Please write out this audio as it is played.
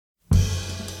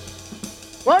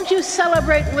Won't you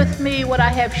celebrate with me what I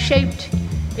have shaped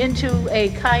into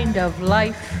a kind of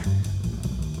life?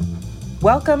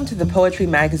 Welcome to the Poetry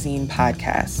Magazine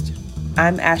podcast.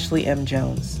 I'm Ashley M.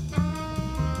 Jones.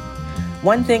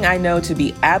 One thing I know to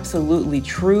be absolutely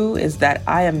true is that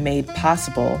I am made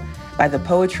possible by the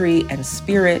poetry and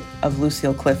spirit of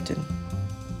Lucille Clifton.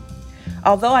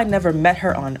 Although I never met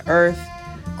her on earth,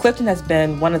 Clifton has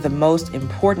been one of the most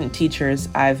important teachers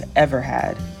I've ever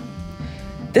had.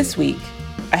 This week,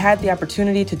 I had the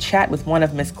opportunity to chat with one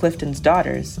of Miss Clifton's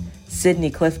daughters, Sidney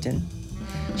Clifton.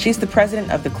 She's the president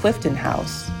of the Clifton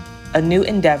House, a new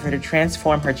endeavor to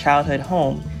transform her childhood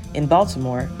home in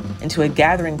Baltimore into a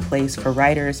gathering place for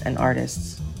writers and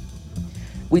artists.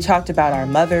 We talked about our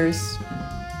mothers,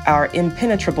 our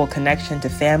impenetrable connection to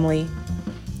family,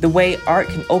 the way art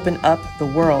can open up the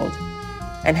world,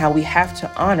 and how we have to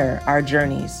honor our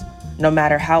journeys, no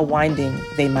matter how winding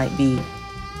they might be.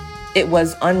 It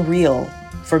was unreal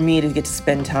for me to get to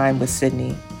spend time with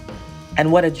Sidney,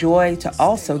 and what a joy to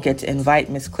also get to invite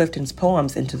Miss Clifton's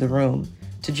poems into the room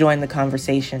to join the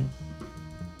conversation.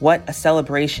 What a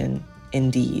celebration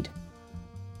indeed.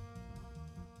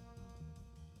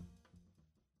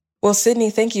 Well,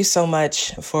 Sidney, thank you so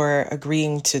much for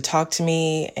agreeing to talk to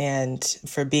me and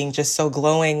for being just so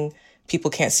glowing. People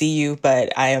can't see you,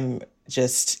 but I am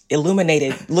just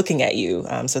illuminated looking at you.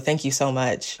 So thank you so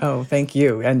much. Oh, thank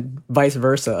you. And vice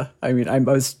versa. I mean, I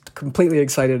was completely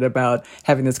excited about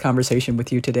having this conversation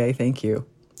with you today. Thank you.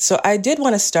 So I did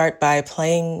want to start by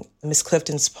playing Miss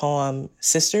Clifton's poem,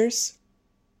 Sisters.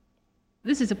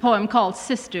 This is a poem called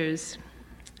Sisters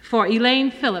for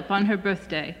Elaine Phillip on her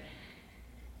birthday.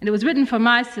 And it was written for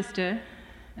my sister.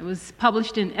 It was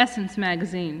published in Essence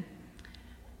magazine.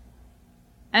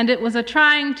 And it was a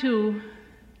trying to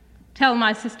tell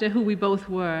my sister who we both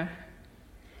were.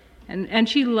 And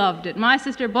she loved it. My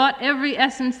sister bought every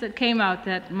Essence that came out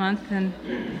that month, and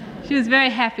she was very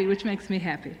happy, which makes me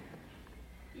happy.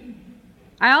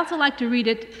 I also like to read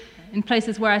it in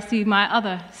places where I see my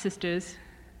other sisters,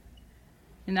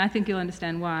 and I think you'll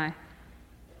understand why.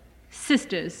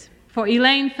 Sisters, for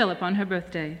Elaine Phillip on her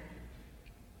birthday.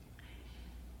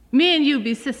 Me and you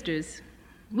be sisters.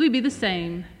 We be the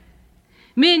same.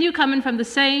 Me and you coming from the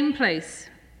same place.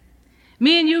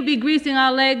 Me and you be greasing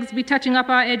our legs, be touching up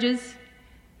our edges.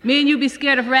 Me and you be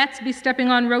scared of rats, be stepping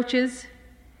on roaches.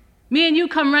 Me and you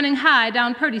come running high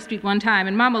down Purdy Street one time,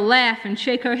 and Mama laugh and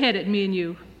shake her head at me and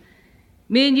you.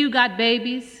 Me and you got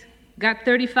babies, got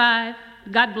 35,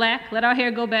 got black, let our hair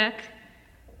go back.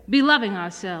 Be loving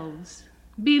ourselves.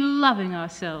 Be loving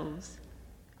ourselves.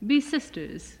 Be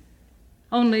sisters.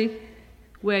 Only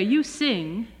where you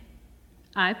sing,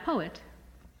 I poet.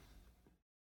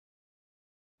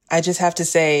 I just have to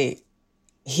say,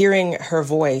 hearing her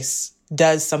voice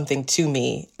does something to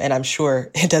me, and I'm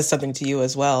sure it does something to you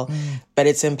as well, but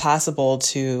it's impossible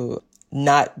to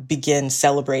not begin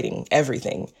celebrating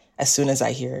everything as soon as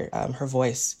I hear her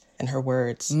voice and her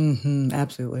words. Mm-hmm,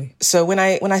 absolutely. So when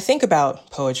I think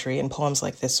about poetry and poems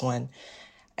like this one,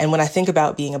 and when I think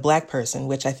about being a Black person,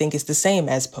 which I think is the same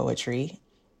as poetry,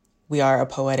 we are a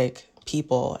poetic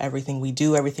people. Everything we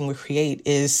do, everything we create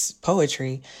is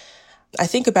poetry. I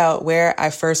think about where I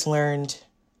first learned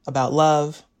about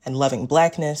love and loving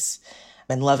Blackness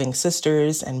and loving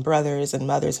sisters and brothers and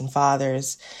mothers and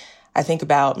fathers. I think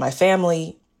about my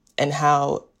family and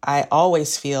how I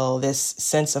always feel this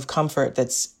sense of comfort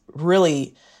that's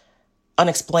really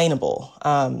unexplainable.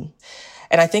 And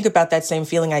I think about that same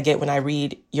feeling I get when I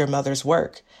read your mother's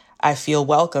work. I feel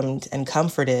welcomed and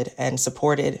comforted and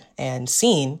supported and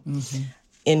seen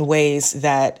in ways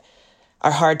that are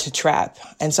hard to trap.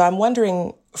 And so I'm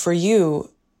wondering, for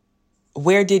you,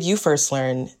 where did you first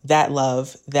learn that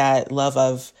love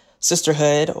of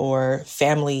sisterhood or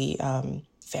family,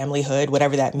 familyhood,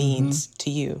 whatever that means to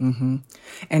you? Mm-hmm.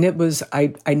 And it was, I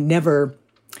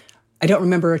don't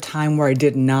remember a time where I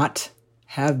did not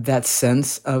have that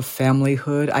sense of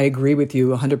familyhood. I agree with you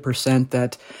 100%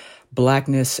 that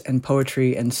Blackness and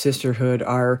poetry and sisterhood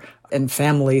and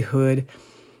familyhood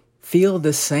feel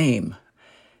the same.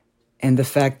 And the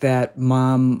fact that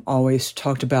Mom always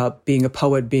talked about being a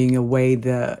poet being a way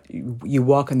that you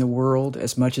walk in the world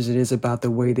as much as it is about the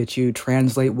way that you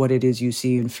translate what it is you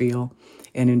see and feel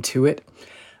and intuit.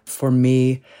 For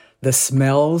me, the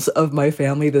smells of my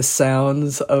family, the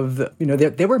sounds of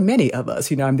there were many of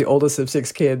us. I'm the oldest of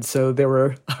 6 kids,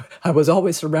 so I was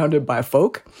always surrounded by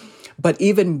folk. But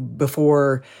even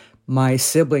before my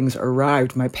siblings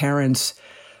arrived, my parents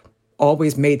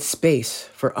always made space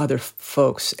for other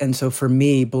folks. And so for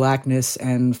me, Blackness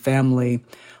and family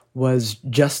was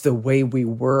just the way we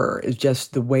were, is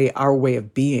just our way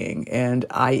of being. And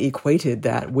I equated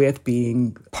that with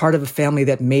being part of a family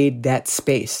that made that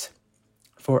space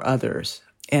for others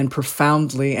and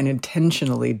profoundly and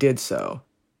intentionally did so.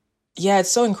 Yeah,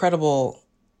 it's so incredible,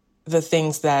 the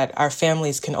things that our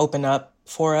families can open up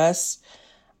for us.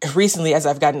 Recently, as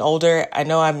I've gotten older, I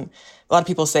know a lot of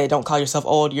people say, don't call yourself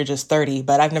old, you're just 30,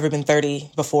 but I've never been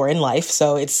 30 before in life.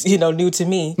 So it's, new to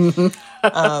me.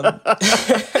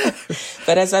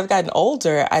 But as I've gotten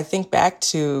older, I think back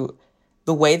to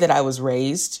the way that I was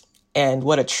raised and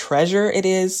what a treasure it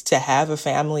is to have a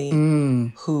family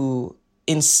who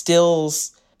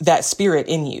instills that spirit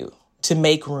in you to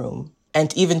make room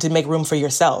and even to make room for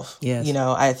yourself. Yes.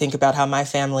 I think about how my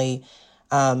family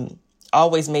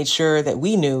always made sure that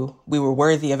we knew we were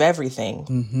worthy of everything.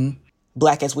 Mm-hmm.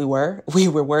 Black as we were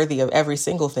worthy of every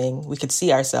single thing. We could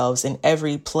see ourselves in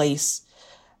every place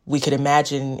we could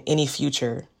imagine any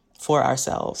future for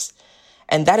ourselves.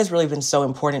 And that has really been so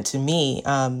important to me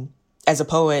as a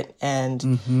poet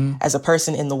and as a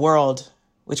person in the world,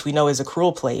 which we know is a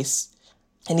cruel place.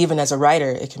 And even as a writer,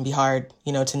 it can be hard,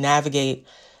 to navigate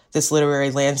this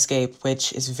literary landscape,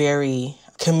 which is very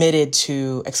committed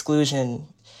to exclusion,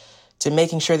 to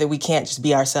making sure that we can't just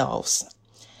be ourselves.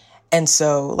 And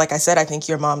so, like I said, I think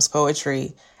your mom's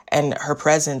poetry and her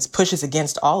presence pushes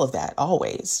against all of that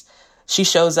always. She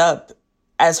shows up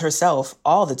as herself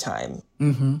all the time.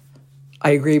 Mm-hmm. I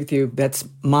agree with you.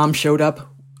 Mom showed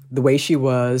up the way she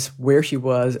was, where she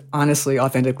was, honestly,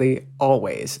 authentically,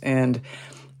 always. And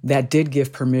that did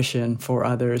give permission for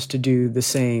others to do the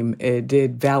same. It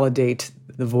did validate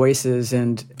the voices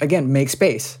and, again, make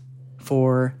space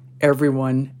for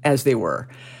everyone as they were.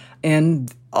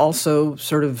 And also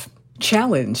sort of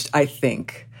challenged, I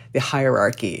think, the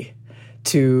hierarchy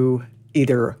to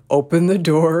either open the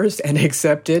doors and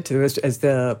accept it, as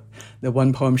the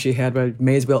one poem she had, but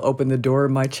may as well open the door,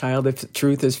 my child, if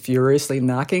truth is furiously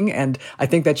knocking. And I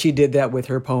think that she did that with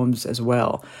her poems as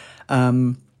well.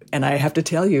 And I have to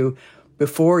tell you,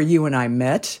 before you and I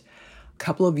met, a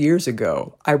couple of years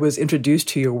ago, I was introduced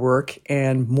to your work,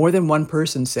 and more than one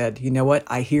person said, you know what,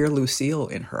 I hear Lucille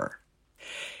in her.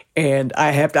 And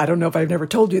I don't know if I've never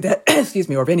told you that, excuse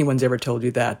me, or if anyone's ever told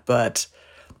you that, but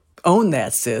own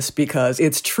that, sis, because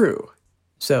it's true.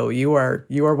 So you are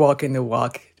walking the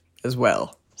walk as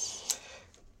well.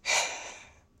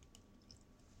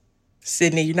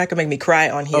 Sidney, you're not going to make me cry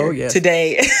on here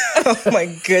today. Oh,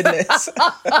 my goodness.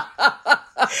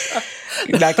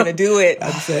 You're not going to do it.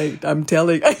 I'm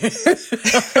telling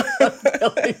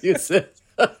you, sis.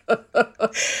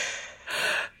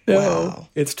 No, wow.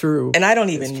 It's true. And I don't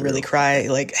even really cry.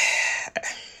 Like,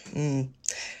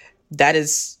 that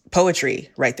is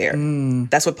poetry right there.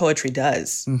 That's what poetry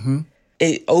does. Mm-hmm.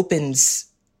 It opens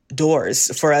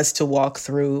doors for us to walk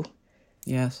through.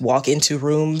 Yes. Walk into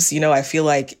rooms. I feel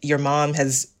like your mom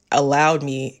has allowed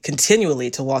me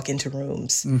continually to walk into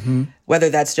rooms,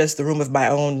 whether that's just the room of my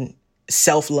own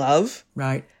self-love,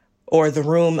 right, or the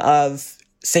room of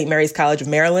St. Mary's College of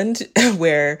Maryland,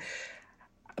 where,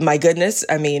 my goodness,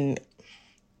 I mean,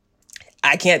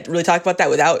 I can't really talk about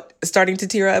that without starting to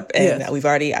tear up. And I've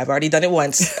already done it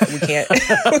once. We can't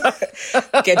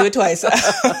do it twice.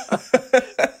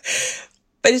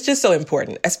 But it's just so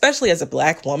important, especially as a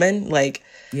Black woman. Like,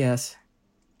 yes,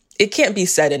 it can't be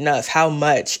said enough how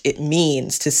much it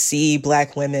means to see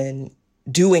Black women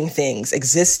doing things,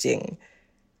 existing.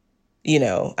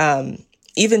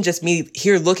 Even just me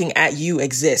here looking at you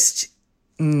exist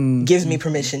gives me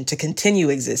permission to continue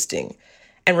existing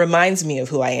and reminds me of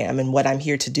who I am and what I'm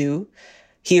here to do,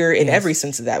 here in every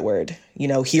sense of that word.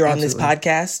 Here on this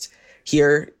podcast,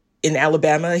 here in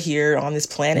Alabama, here on this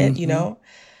planet,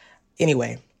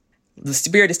 Anyway, the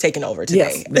spirit is taking over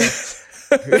today. Yes.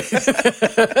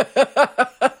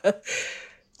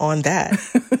 On that,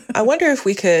 I wonder if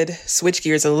we could switch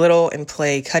gears a little and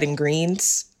play Cutting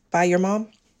Greens by your mom.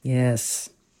 Yes.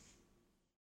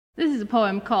 This is a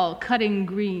poem called Cutting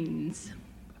Greens.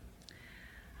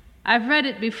 I've read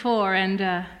it before,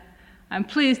 and I'm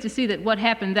pleased to see that what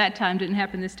happened that time didn't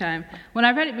happen this time. When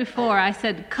I read it before, I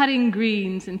said, cutting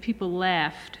greens, and people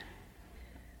laughed.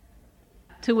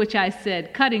 To which I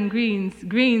said, cutting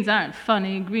greens aren't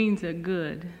funny, greens are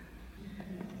good.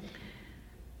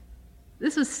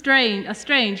 This was a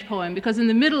strange poem, because in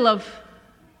the middle of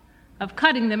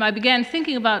cutting them, I began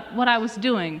thinking about what I was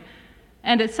doing.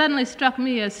 And it suddenly struck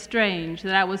me as strange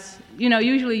that I was,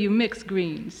 usually you mix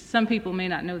greens. Some people may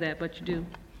not know that, but you do.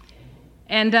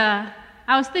 And I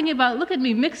was thinking about, look at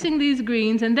me mixing these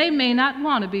greens, and they may not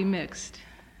want to be mixed.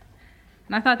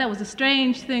 And I thought that was a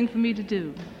strange thing for me to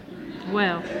do.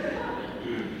 Well,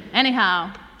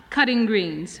 anyhow, cutting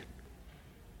greens.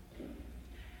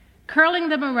 Curling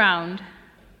them around,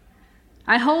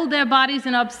 I hold their bodies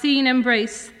in obscene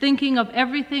embrace, thinking of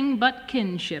everything but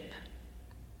kinship.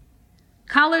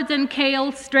 Collards and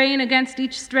kale strain against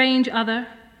each strange other,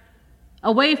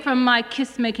 away from my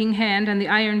kiss-making hand and the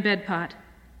iron bedpot.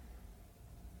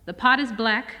 The pot is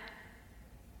black,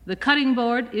 the cutting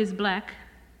board is black,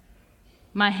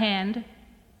 my hand,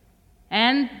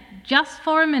 and just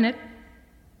for a minute,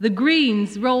 the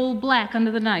greens roll black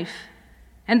under the knife,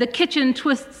 and the kitchen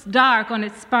twists dark on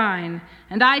its spine,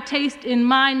 and I taste in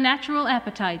my natural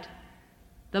appetite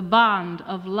the bond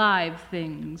of live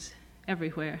things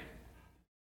everywhere.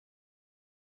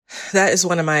 That is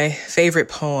one of my favorite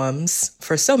poems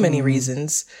for so many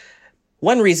reasons.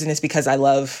 One reason is because I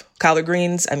love collard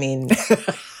greens. I mean,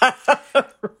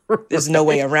 there's no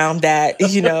way around that,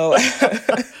 you know.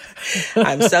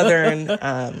 I'm Southern,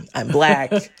 I'm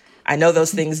Black. I know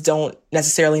those things don't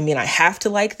necessarily mean I have to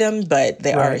like them, but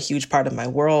they are a huge part of my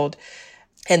world.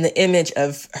 And the image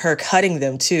of her cutting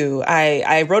them too.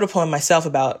 I wrote a poem myself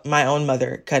about my own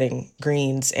mother cutting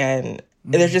greens, and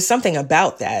there's just something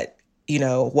about that, you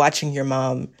know, watching your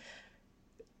mom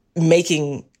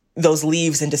making those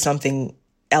leaves into something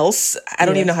else. I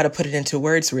don't even know how to put it into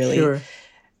words, really. Sure.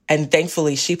 And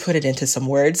thankfully, she put it into some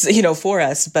words, you know, for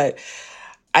us. But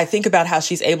I think about how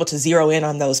she's able to zero in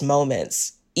on those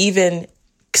moments, even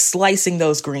slicing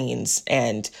those greens,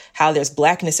 and how there's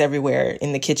blackness everywhere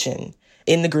in the kitchen,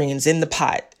 in the greens, in the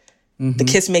pot, the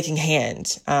kiss-making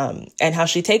hand, and how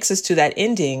she takes us to that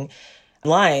ending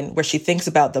line where she thinks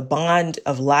about the bond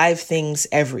of live things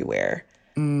everywhere,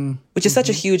 which is such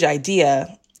a huge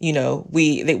idea. You know,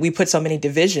 we put so many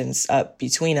divisions up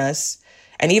between us,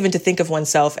 and even to think of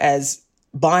oneself as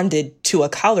bonded to a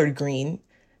collard green,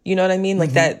 you know what I mean?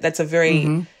 Like that's a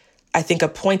very, I think, a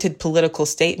pointed political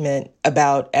statement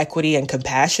about equity and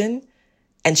compassion.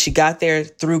 And she got there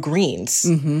through greens.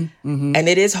 And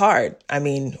it is hard. I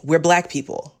mean, we're Black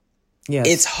people. Yes.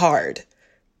 It's hard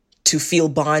to feel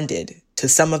bonded to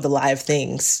some of the live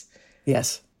things.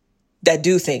 Yes. That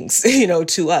do things, you know,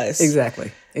 to us.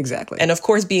 Exactly. And of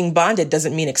course, being bonded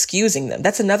doesn't mean excusing them.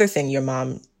 That's another thing your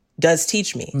mom does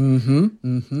teach me.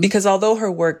 Because although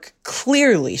her work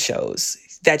clearly shows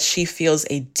that she feels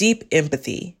a deep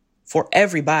empathy for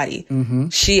everybody,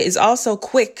 she is also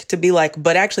quick to be like,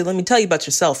 but actually, let me tell you about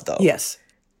yourself, though. Yes.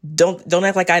 Don't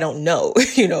act like I don't know,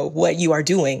 you know, what you are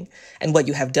doing and what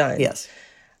you have done. Yes.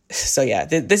 So yeah,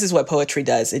 this is what poetry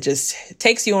does. It just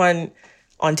takes you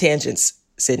on tangents,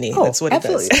 Sidney. That's what it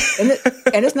does.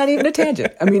 And it's not even a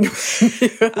tangent. I mean,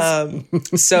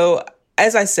 so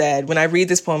as I said, when I read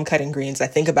this poem, Cutting Greens, I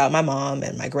think about my mom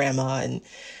and my grandma and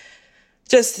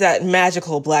just that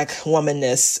magical Black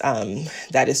womanness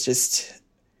that is just,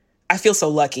 I feel so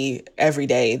lucky every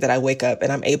day that I wake up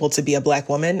and I'm able to be a Black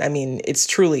woman. I mean, it's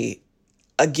truly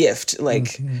a gift.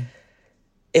 Like,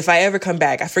 if I ever come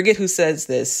back, I forget who says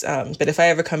this, but if I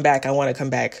ever come back, I want to come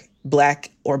back Black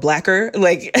or Blacker.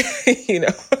 Like, you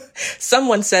know,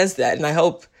 someone says that, and I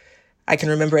hope I can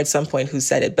remember at some point who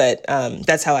said it, but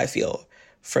that's how I feel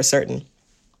for certain.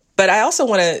 But I also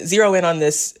want to zero in on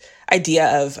this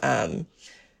idea of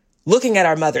looking at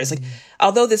our mothers. Like,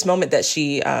 although this moment that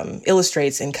she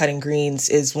illustrates in Cutting Greens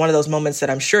is one of those moments that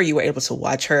I'm sure you were able to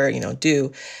watch her, you know,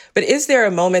 do, but is there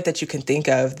a moment that you can think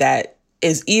of that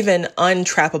is even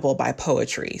untrappable by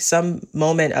poetry? Some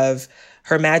moment of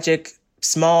her magic,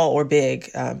 small or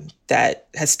big, that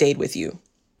has stayed with you?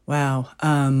 Wow.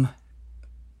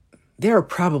 There are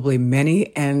probably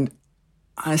many. And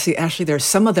honestly, Ashley,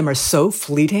 some of them are so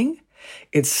fleeting.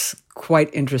 It's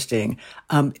quite interesting.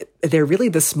 They're really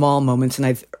the small moments. And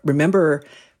I remember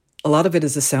a lot of it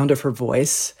is the sound of her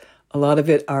voice. A lot of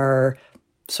it are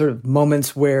sort of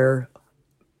moments where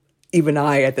even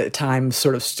I, at the time,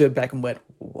 sort of stood back and went,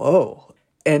 whoa.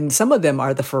 And some of them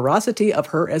are the ferocity of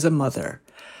her as a mother.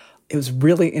 It was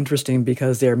really interesting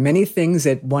because there are many things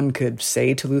that one could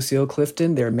say to Lucille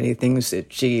Clifton. There are many things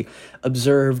that she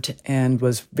observed and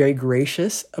was very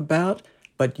gracious about.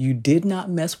 But you did not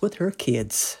mess with her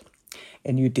kids.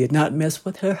 And you did not mess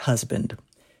with her husband.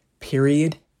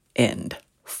 Period. End.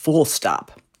 Full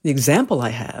stop. The example I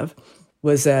have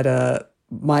was that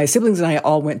my siblings and I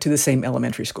all went to the same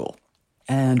elementary school.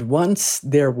 And once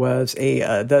there was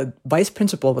the vice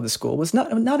principal of the school was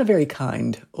not a very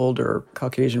kind older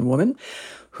Caucasian woman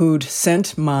who'd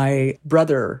sent my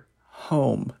brother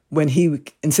home when he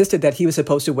insisted that he was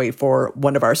supposed to wait for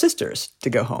one of our sisters to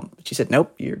go home. She said,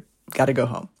 nope, you got to go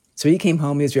home. So he came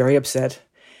home. He was very upset.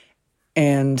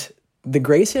 And the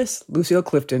gracious Lucille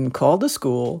Clifton called the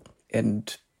school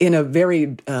and in a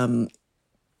very,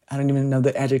 I don't even know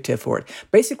the adjective for it,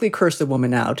 basically cursed the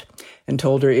woman out and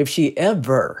told her if she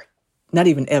ever, not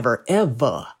even ever,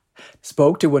 ever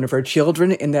spoke to one of her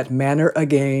children in that manner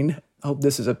again, oh,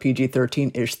 this is a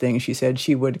PG-13-ish thing, she said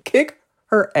she would kick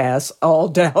her ass all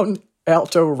down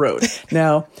Alto Road.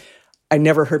 Now, I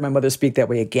never heard my mother speak that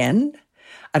way again.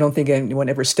 I don't think anyone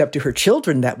ever stepped to her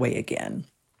children that way again.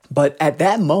 But at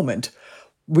that moment,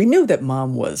 we knew that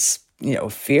Mom was,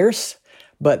 fierce,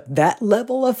 but that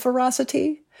level of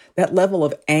ferocity, that level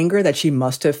of anger that she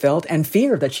must have felt and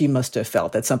fear that she must have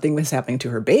felt that something was happening to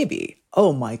her baby,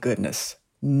 oh my goodness,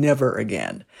 never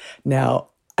again. Now,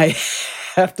 I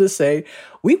have to say,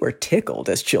 we were tickled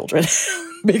as children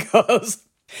because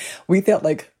we felt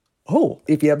like, oh,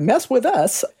 if you mess with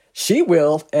us, she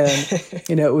will. And,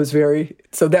 it was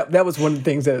so that was one of the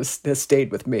things that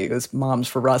stayed with me, was Mom's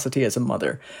ferocity as a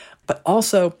mother, but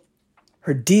also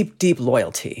her deep, deep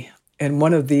loyalty. And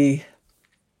one of the,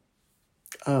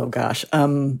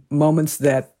 moments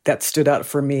that stood out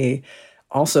for me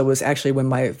also was actually when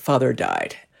my father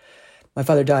died. My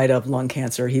father died of lung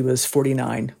cancer. He was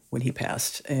 49 when he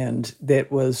passed, and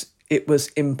it was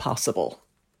impossible.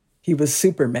 He was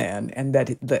Superman, and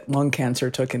that lung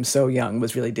cancer took him so young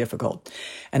was really difficult.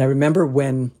 And I remember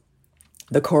when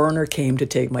the coroner came to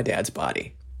take my dad's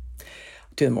body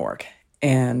to the morgue,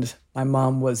 and my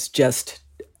mom was just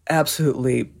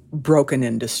absolutely broken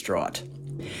and distraught.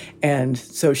 And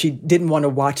so she didn't want to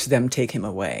watch them take him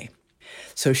away.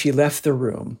 So she left the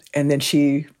room, and then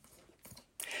she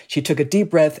took a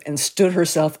deep breath and stood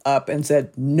herself up and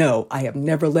said, "No, I have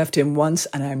never left him once,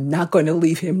 and I'm not going to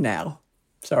leave him now.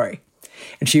 Sorry."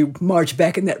 And she marched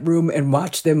back in that room and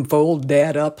watched them fold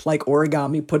Dad up like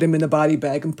origami, put him in the body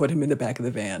bag, and put him in the back of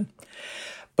the van.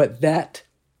 But that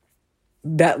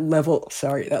level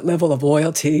of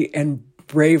loyalty and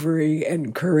bravery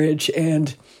and courage,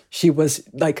 and she was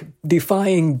like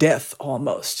defying death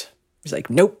almost. She's like,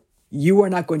 "Nope, you are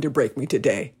not going to break me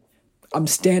today. I'm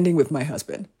standing with my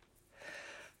husband."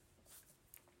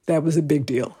 That was a big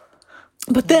deal.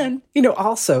 But then,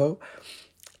 also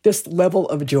this level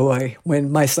of joy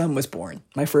when my son was born,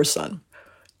 my first son.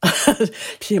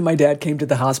 She and my dad came to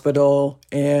the hospital,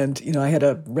 and, I had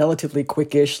a relatively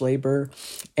quickish labor,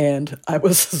 and I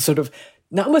was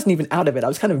I wasn't even out of it. I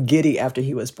was kind of giddy after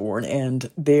he was born, and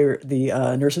the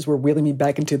nurses were wheeling me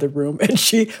back into the room. And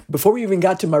before we even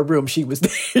got to my room, she was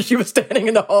standing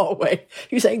in the hallway.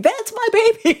 She was saying, "That's my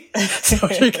baby." So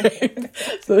she came.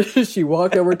 So she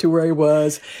walked over to where he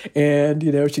was, and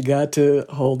she got to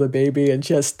hold the baby, and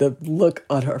just the look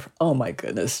on her. Oh my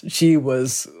goodness, she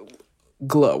was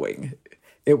glowing.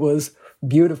 It was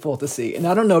beautiful to see, and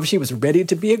I don't know if she was ready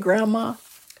to be a grandma,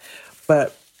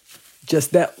 but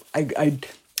just that, I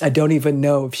don't even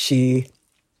know if she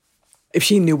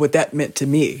knew what that meant to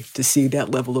me, to see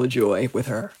that level of joy with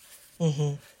her.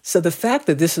 Mm-hmm. So the fact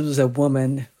that this was a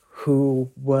woman who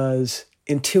was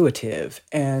intuitive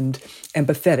and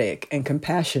empathetic and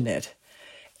compassionate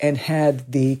and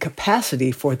had the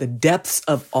capacity for the depths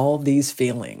of all these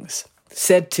feelings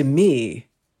said to me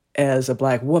as a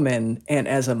Black woman and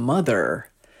as a mother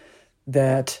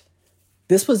that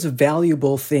this was a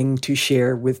valuable thing to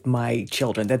share with my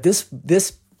children, that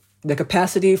the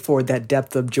capacity for that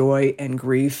depth of joy and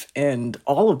grief and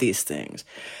all of these things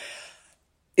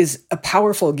is a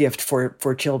powerful gift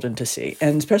for children to see,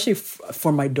 and especially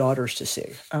for my daughters to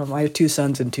see. I have 2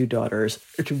 sons and 2 daughters.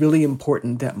 It's really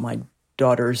important that my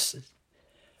daughters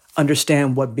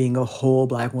understand what being a whole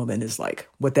Black woman is like,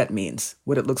 what that means,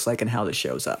 what it looks like, and how it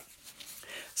shows up.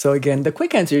 So again, the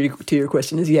quick answer to your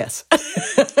question is yes.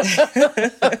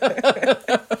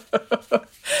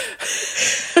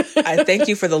 I thank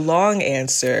you for the long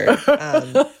answer.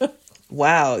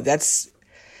 Wow, that's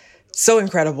so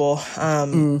incredible.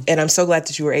 And I'm so glad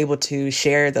that you were able to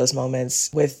share those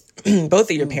moments with both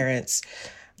of your parents.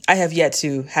 I have yet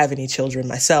to have any children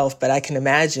myself, but I can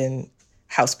imagine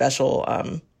how special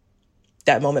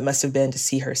that moment must have been to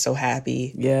see her so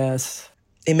happy. Yes.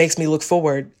 It makes me look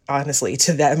forward, honestly,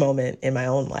 to that moment in my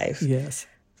own life. Yes.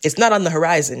 It's not on the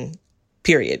horizon,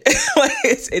 period.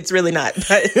 It's really not.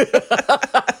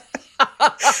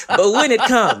 But when it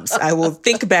comes, I will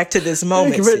think back to this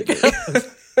moment.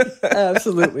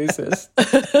 Absolutely, sis.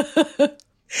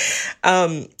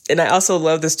 And I also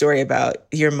love the story about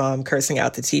your mom cursing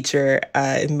out the teacher.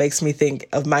 It makes me think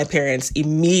of my parents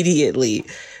immediately.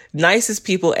 Nicest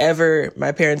people ever.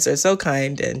 My parents are so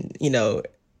kind, and,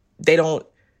 they don't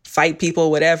fight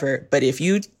people, whatever. But if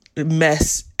you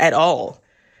mess at all,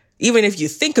 even if you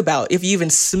think about, if you even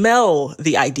smell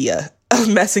the idea of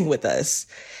messing with us,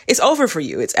 it's over for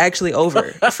you. It's actually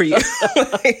over for you.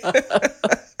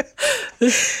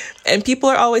 And people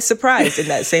are always surprised in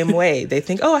that same way. They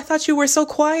think, oh, I thought you were so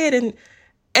quiet.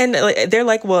 And they're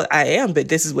like, well, I am, but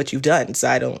this is what you've done. So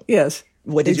I don't. Yes.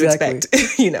 What did you expect?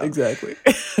 Exactly.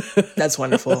 That's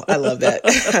wonderful. I love that.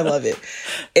 I love it.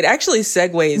 It actually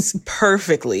segues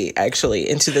perfectly, actually,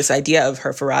 into this idea of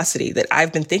her ferocity that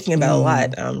I've been thinking about a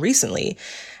lot recently.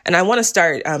 And I want to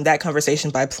start that conversation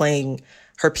by playing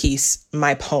her piece,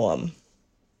 My Poem.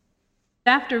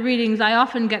 After readings, you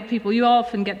often get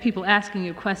people asking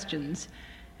you questions.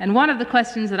 And one of the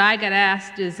questions that I get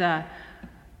asked is,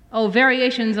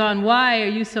 variations on why are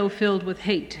you so filled with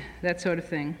hate, that sort of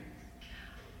thing.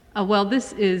 Well,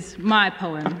 this is my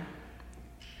poem.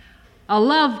 A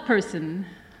love person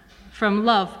from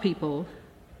love people,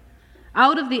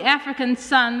 out of the African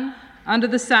sun under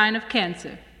the sign of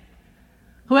Cancer.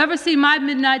 Whoever see my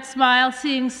midnight smile,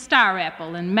 seeing star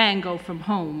apple and mango from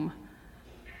home.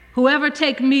 Whoever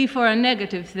take me for a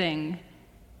negative thing,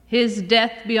 his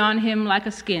death be on him like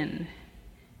a skin,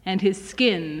 and his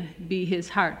skin be his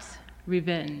heart's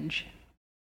revenge.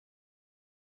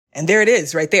 And there it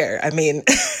is, right there. I mean,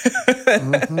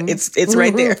 it's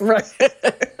right there. Right.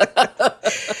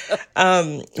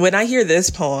 When I hear this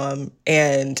poem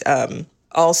and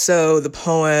also the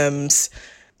poems,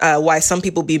 Why Some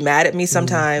People Be Mad at Me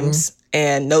Sometimes,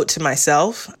 and Note to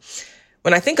Myself,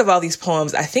 when I think of all these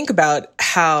poems, I think about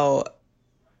how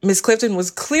Miss Clifton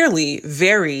was clearly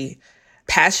very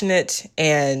passionate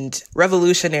and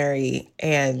revolutionary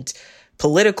and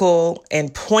political,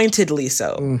 and pointedly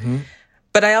so.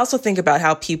 But I also think about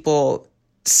how people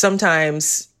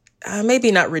sometimes,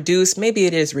 maybe not reduce, maybe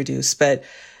it is reduced, but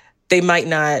they might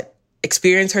not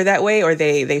experience her that way, or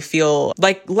they feel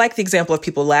like the example of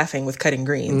people laughing with cutting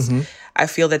greens. I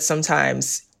feel that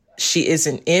sometimes she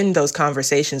isn't in those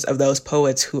conversations of those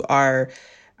poets who are,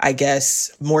 I guess,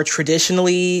 more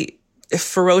traditionally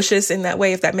ferocious in that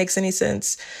way, if that makes any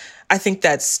sense. I think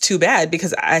that's too bad,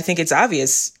 because I think it's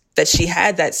obvious that she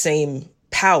had that same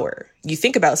power. You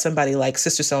think about somebody like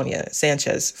Sister Sonia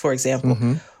Sanchez, for example,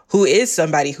 who is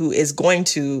somebody who is going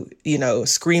to,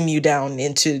 scream you down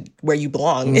into where you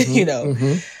belong,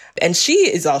 And she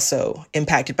is also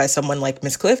impacted by someone like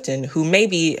Miss Clifton, who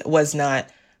maybe was not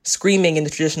screaming in the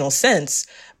traditional sense,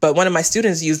 but one of my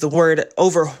students used the word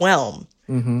overwhelm.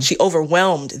 She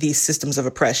overwhelmed these systems of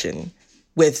oppression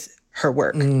with her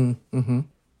work.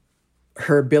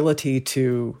 Her ability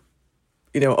to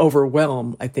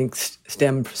overwhelm, I think,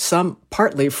 stemmed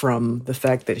partly from the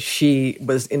fact that she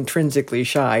was intrinsically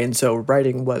shy. And so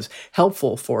writing was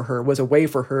helpful for her, was a way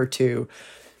for her to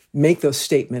make those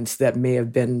statements that may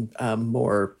have been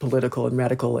more political and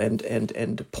radical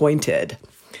and pointed.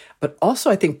 But also,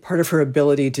 I think part of her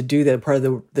ability to do that, part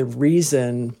of the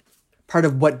reason, part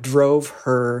of what drove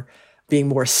her being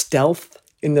more stealth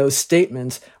in those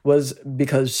statements was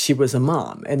because she was a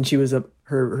mom, and she was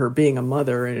her being a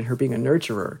mother and her being a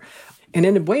nurturer. And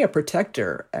in a way, a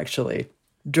protector, actually,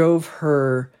 drove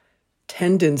her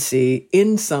tendency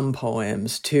in some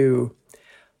poems to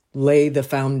lay the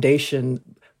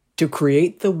foundation, to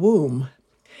create the womb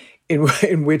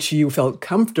in which you felt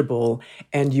comfortable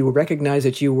and you recognize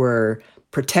that you were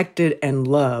protected and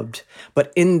loved.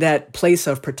 But in that place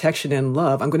of protection and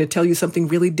love, I'm going to tell you something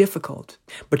really difficult.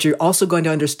 But you're also going to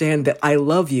understand that I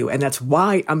love you, and that's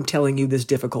why I'm telling you this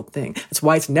difficult thing. That's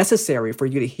why it's necessary for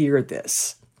you to hear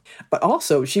this. But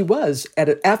also, she was,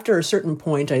 after a certain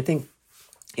point, I think,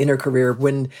 in her career,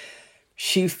 when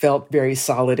she felt very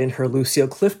solid in her Lucille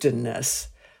Clifton-ness,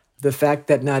 the fact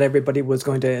that not everybody was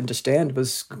going to understand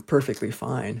was perfectly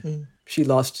fine. She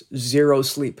lost zero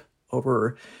sleep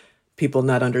over people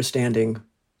not understanding,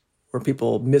 or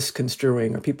people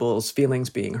misconstruing, or people's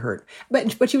feelings being hurt.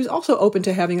 But she was also open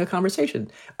to having a conversation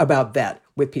about that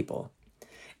with people.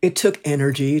 It took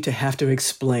energy to have to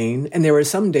explain. And there were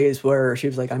some days where she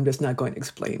was like, I'm just not going to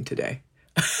explain today.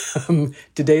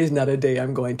 Today is not a day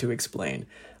I'm going to explain.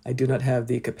 I do not have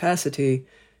the capacity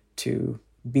to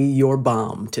be your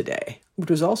bomb today, which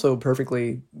was also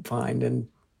perfectly fine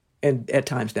and at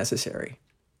times necessary.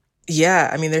 Yeah,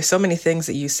 I mean, there's so many things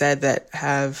that you said that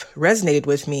have resonated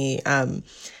with me.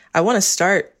 I want to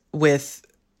start with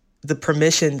the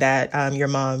permission that your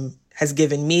mom has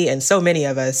given me and so many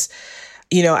of us.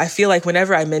 I feel like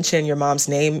whenever I mention your mom's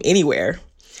name anywhere,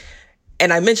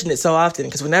 and I mention it so often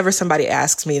because whenever somebody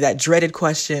asks me that dreaded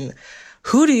question,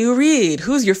 who do you read?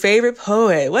 Who's your favorite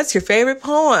poet? What's your favorite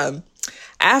poem?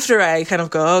 After I kind of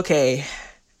go, okay,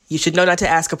 you should know not to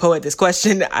ask a poet this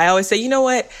question, I always say, you know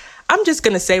what? I'm just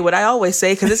going to say what I always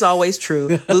say because it's always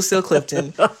true. Lucille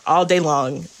Clifton, all day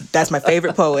long. That's my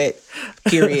favorite poet,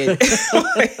 period.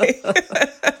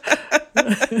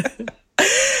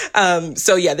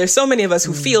 So yeah, there's so many of us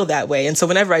who feel that way. And so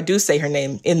whenever I do say her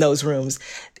name in those rooms,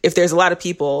 if there's a lot of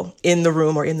people in the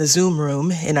room or in the Zoom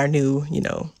room in our new,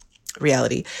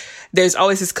 reality, there's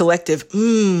always this collective,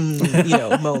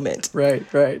 moment.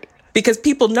 Right. Because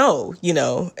people know.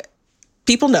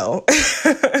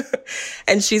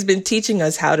 And she's been teaching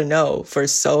us how to know for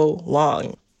so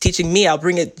long. Teaching me, I'll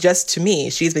bring it just to me.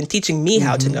 She's been teaching me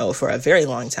how to know for a very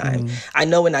long time. I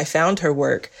know when I found her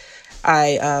work,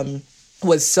 I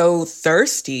was so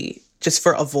thirsty just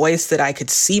for a voice that I could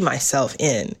see myself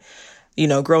in.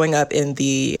 Growing up in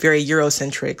the very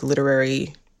Eurocentric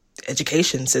literary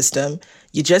education system,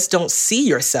 you just don't see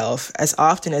yourself as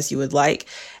often as you would like.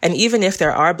 And even if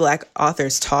there are Black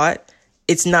authors taught,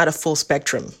 it's not a full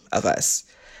spectrum of us.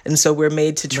 And so we're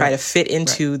made to try to fit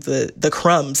into the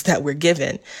crumbs that we're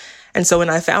given. And so when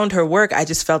I found her work, I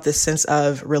just felt this sense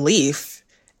of relief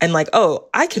and like, oh,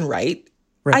 I can write.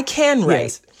 Right. I can write.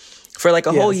 Yes. For like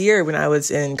a whole year when I was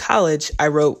in college, I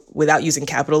wrote without using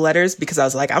capital letters because I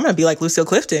was like, I'm going to be like Lucille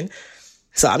Clifton.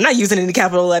 So I'm not using any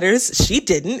capital letters. She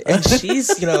didn't. And she's,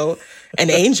 an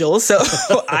angel. So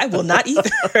I will not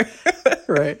either.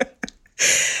 Right.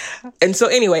 And so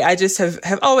anyway, I just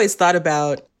have always thought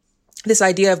about this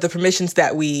idea of the permissions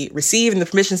that we receive and the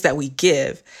permissions that we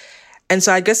give. And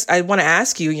so I guess I want to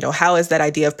ask you, how has that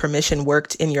idea of permission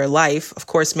worked in your life? Of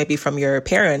course, maybe from your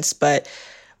parents, but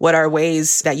what are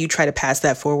ways that you try to pass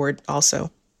that forward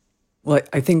also? Well,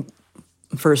 I think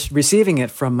first receiving it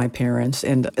from my parents,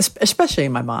 and especially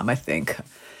my mom, I think.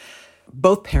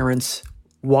 Both parents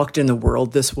walked in the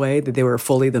world this way, that they were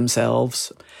fully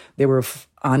themselves. They were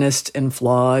honest and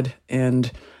flawed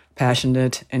and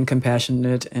passionate and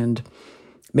compassionate and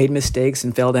made mistakes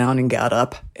and fell down and got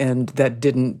up. And that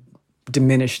didn't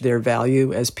diminish their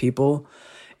value as people.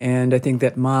 And I think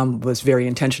that Mom was very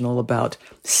intentional about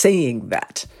saying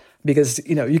that. Because,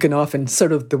 you can often,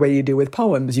 sort of the way you do with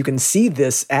poems, you can see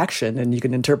this action and you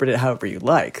can interpret it however you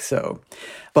like.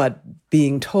 But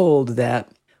being told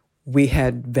that we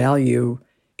had value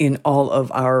in all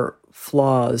of our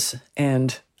flaws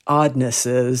and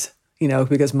oddnesses,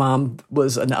 because Mom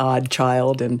was an odd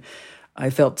child and I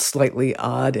felt slightly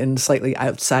odd and slightly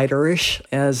outsiderish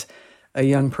as a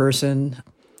young person,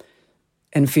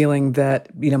 and feeling that,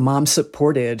 Mom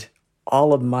supported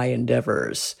all of my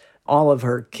endeavors, all of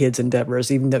her kids'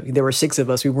 endeavors. Even though there were 6 of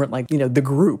us, we weren't like, the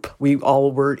group. We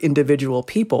all were individual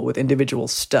people with individual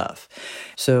stuff.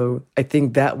 So I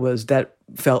think that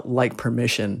felt like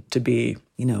permission to be,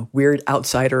 weird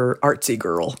outsider artsy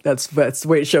girl. That's the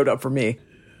way it showed up for me.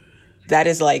 That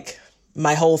is like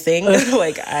my whole thing.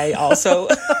 Like I also,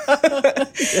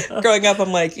 growing up,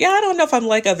 I'm like, I don't know if I'm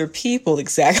like other people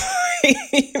exactly.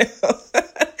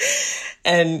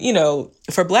 And,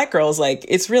 for Black girls, like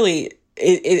it's really,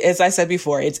 as I said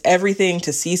before, it's everything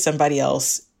to see somebody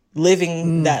else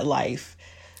living that life.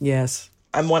 Yes.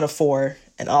 I'm one of 4,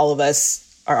 and all of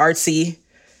us are artsy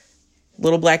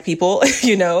little Black people, and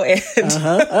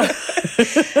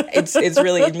it's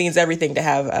really, it means everything to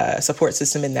have a support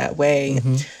system in that way.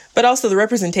 But also the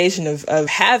representation of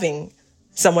having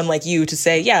someone like you to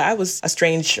say, I was a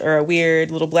strange or a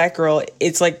weird little Black girl.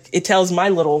 It's like, it tells my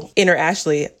little inner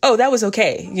Ashley, oh, that was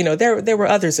okay. There were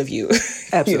others of you.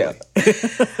 Absolutely.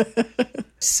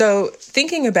 So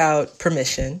thinking about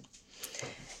permission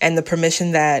and the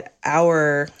permission that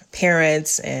our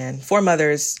parents and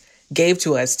foremothers gave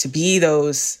to us to be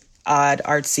those odd,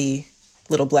 artsy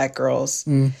little Black girls.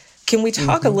 Can we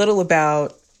talk a little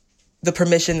about the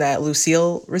permission that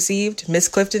Lucille received? Miss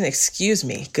Clifton, excuse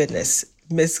me, goodness,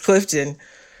 Miss Clifton.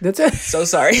 That's it. So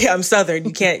sorry, I'm Southern.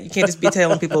 You can't just be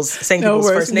saying people's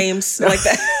first names like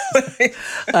that.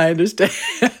 I understand.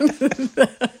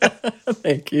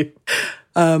 Thank you.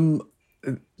 The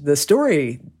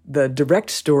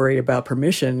direct story about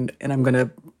permission, and I'm going to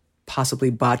possibly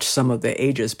botch some of the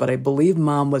ages, but I believe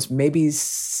Mom was maybe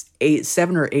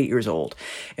 7 or 8 years old.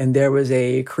 And there was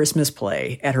a Christmas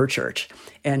play at her church,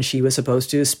 and she was supposed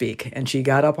to speak. And she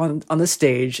got up on the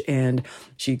stage, and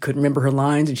she couldn't remember her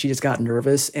lines, and she just got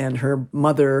nervous. And her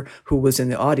mother, who was in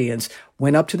the audience,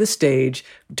 went up to the stage,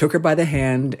 took her by the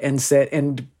hand, and said,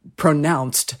 and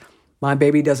pronounced, "My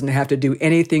baby doesn't have to do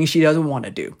anything she doesn't want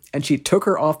to do." And she took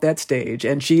her off that stage,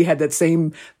 and she had that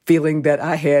same feeling that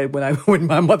I had when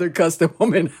my mother cussed the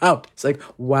woman out. It's like,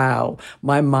 wow,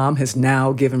 my mom has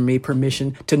now given me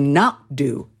permission to not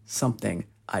do something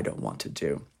I don't want to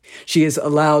do. She has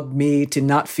allowed me to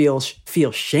not feel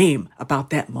shame about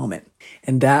that moment.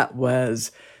 And that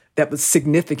was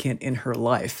significant in her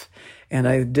life. And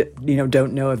I,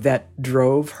 don't know if that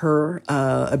drove her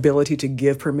ability to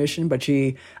give permission, but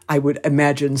I would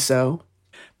imagine so,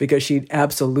 because she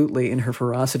absolutely, in her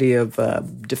ferocity of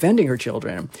defending her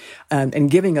children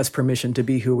and giving us permission to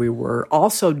be who we were,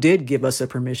 also did give us a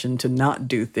permission to not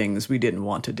do things we didn't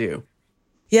want to do.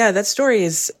 Yeah, that story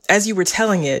is, as you were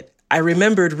telling it, I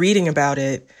remembered reading about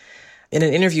it in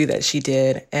an interview that she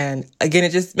did. And again, it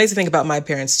just makes me think about my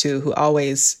parents too, who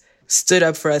always stood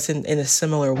up for us in a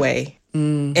similar way.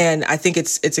 And I think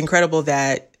it's incredible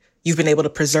that you've been able to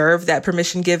preserve that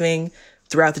permission giving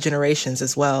throughout the generations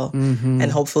as well.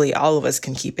 And hopefully all of us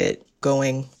can keep it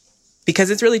going, because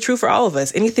it's really true for all of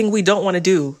us. Anything we don't want to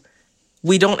do,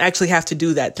 we don't actually have to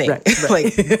do that thing. Right.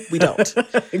 Like, we don't.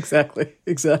 Exactly.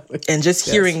 And just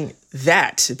hearing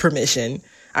that permission,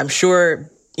 I'm sure,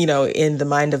 in the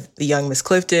mind of the young Miss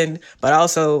Clifton, but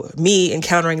also me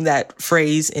encountering that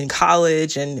phrase in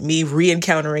college and me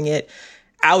re-encountering it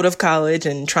out of college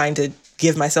and trying to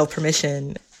give myself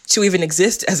permission to even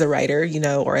exist as a writer,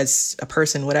 or as a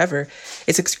person, whatever.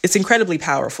 It's incredibly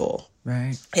powerful.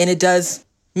 Right. And it does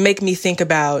make me think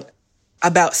about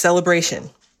celebration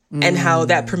and how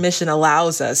that permission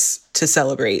allows us to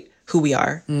celebrate who we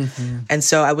are. And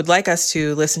so I would like us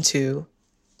to listen to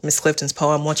Miss Clifton's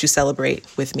poem, Won't You Celebrate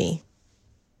With Me?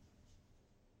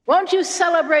 Won't you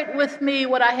celebrate with me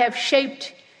what I have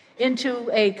shaped into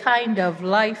a kind of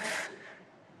life?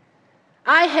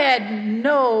 I had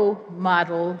no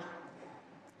model.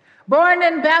 Born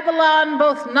in Babylon,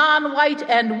 both non-white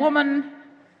and woman,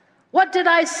 what did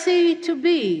I see to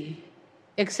be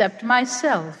except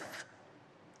myself?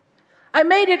 I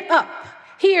made it up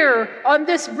here on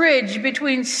this bridge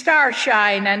between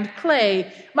starshine and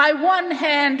clay, my one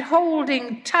hand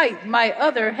holding tight my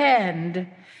other hand.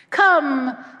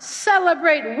 Come,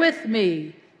 celebrate with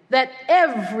me that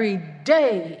every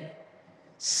day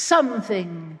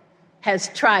something has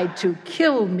tried to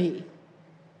kill me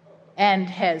and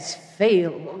has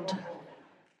failed.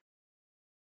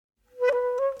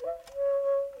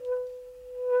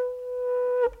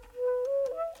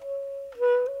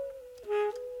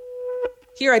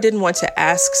 Here, I didn't want to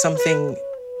ask something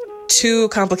too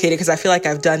complicated because I feel like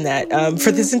I've done that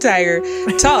for this entire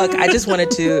talk. I just wanted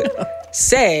to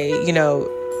say,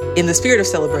 in the spirit of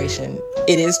celebration,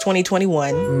 it is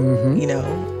 2021.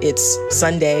 It's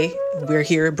Sunday. We're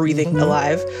here breathing,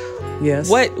 alive. Yes.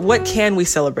 What can we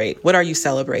celebrate? What are you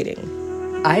celebrating?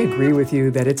 I agree with you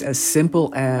that it's as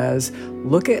simple as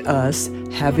look at us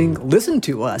listen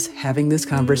to us having this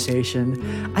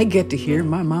conversation. I get to hear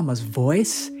my mama's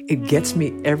voice. It gets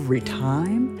me every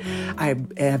time. I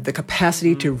have the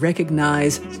capacity to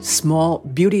recognize small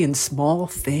beauty in small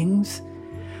things.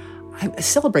 I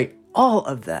celebrate all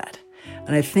of that.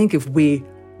 And I think if we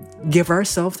give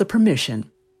ourselves the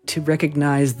permission to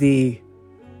recognize the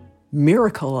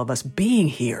miracle of us being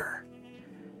here,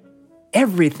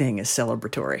 everything is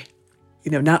celebratory.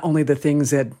 Not only the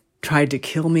things that tried to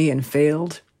kill me and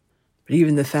failed, but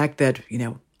even the fact that,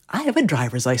 I have a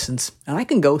driver's license and I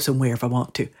can go somewhere if I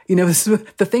want to.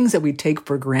 The things that we take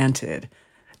for granted,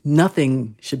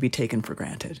 nothing should be taken for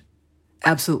granted.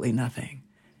 Absolutely nothing.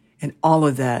 And all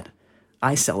of that,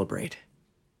 I celebrate.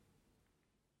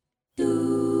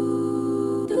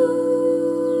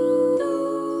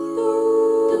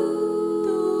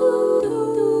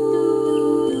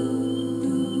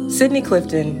 Sidney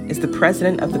Clifton is the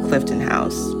president of the Clifton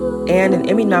House and an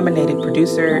Emmy-nominated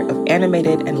producer of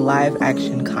animated and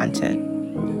live-action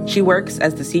content. She works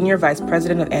as the senior vice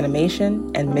president of animation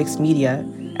and mixed media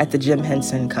at the Jim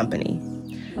Henson Company.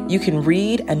 You can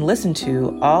read and listen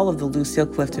to all of the Lucille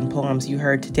Clifton poems you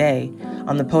heard today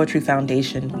on the Poetry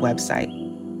Foundation website.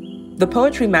 The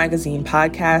Poetry Magazine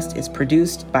podcast is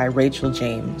produced by Rachel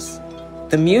James.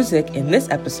 The music in this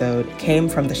episode came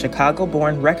from the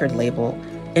Chicago-born record label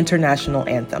International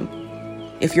Anthem.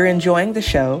 If you're enjoying the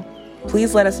show,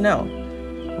 please let us know.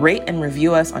 Rate and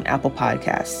review us on Apple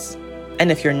Podcasts.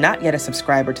 And if you're not yet a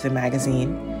subscriber to the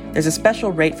magazine, there's a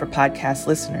special rate for podcast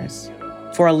listeners.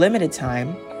 For a limited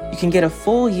time, you can get a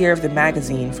full year of the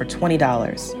magazine for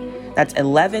 $20. That's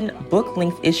 11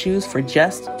 book-length issues for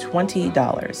just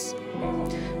 $20.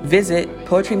 Visit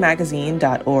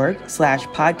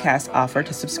poetrymagazine.org/podcast offer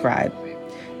to subscribe.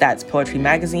 That's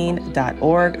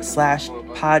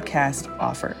poetrymagazine.org/podcast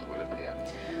offer.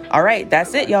 All right,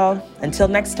 that's it, y'all. Until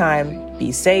next time,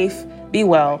 be safe, be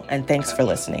well, and thanks for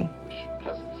listening.